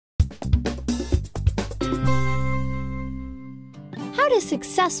to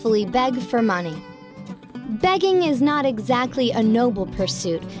successfully beg for money. Begging is not exactly a noble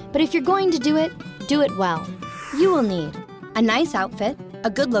pursuit, but if you're going to do it well. You will need a nice outfit, a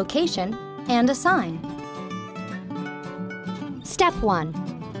good location, and a sign. Step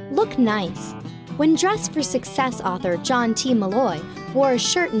 1. Look nice. When Dress for Success author John T. Malloy wore a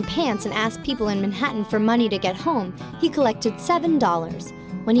shirt and pants and asked people in Manhattan for money to get home, he collected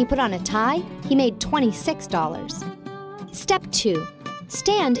 $7. When he put on a tie, he made $26. Step 2.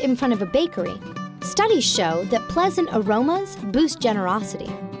 Stand in front of a bakery. Studies show that pleasant aromas boost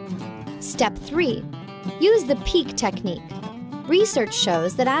generosity. Step 3. Use the pique technique. Research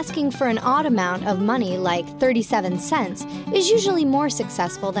shows that asking for an odd amount of money like 37 cents is usually more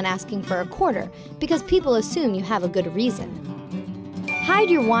successful than asking for a quarter because people assume you have a good reason. Hide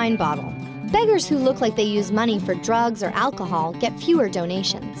your wine bottle. Beggars who look like they use money for drugs or alcohol get fewer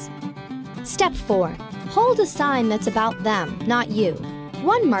donations. Step 4. Hold a sign that's about them, not you.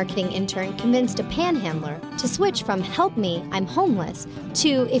 One marketing intern convinced a panhandler to switch from "help me, I'm homeless"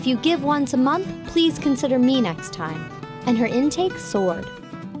 to "if you give once a month, please consider me next time." And her intake soared.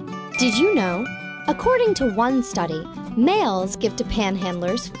 Did you know? According to one study, males give to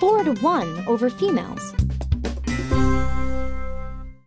panhandlers 4-to-1 over females.